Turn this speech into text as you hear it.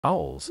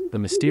Owls, the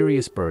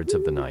mysterious birds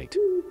of the night.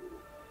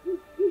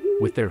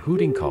 With their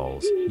hooting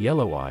calls,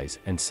 yellow eyes,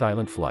 and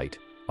silent flight,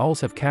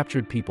 owls have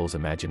captured people's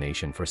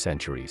imagination for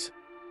centuries.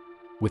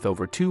 With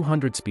over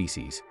 200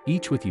 species,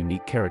 each with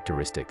unique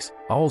characteristics,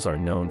 owls are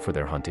known for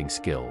their hunting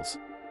skills.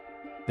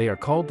 They are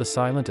called the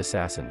silent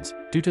assassins,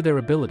 due to their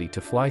ability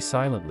to fly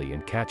silently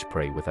and catch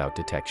prey without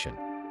detection.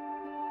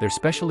 Their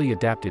specially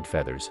adapted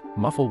feathers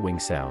muffle wing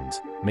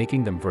sounds,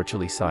 making them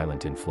virtually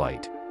silent in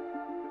flight.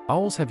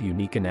 Owls have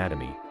unique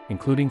anatomy,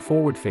 including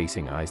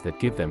forward-facing eyes that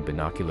give them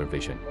binocular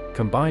vision,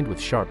 combined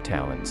with sharp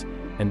talons,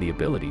 and the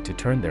ability to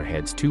turn their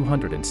heads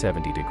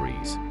 270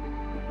 degrees.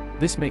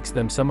 This makes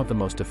them some of the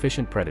most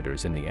efficient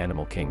predators in the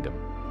animal kingdom.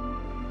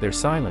 Their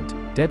silent,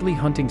 deadly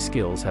hunting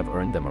skills have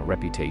earned them a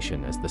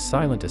reputation as the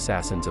silent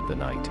assassins of the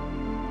night.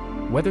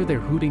 Whether they're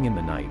hooting in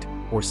the night,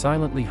 or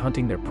silently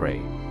hunting their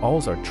prey,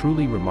 owls are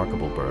truly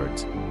remarkable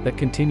birds that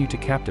continue to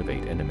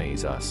captivate and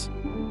amaze us.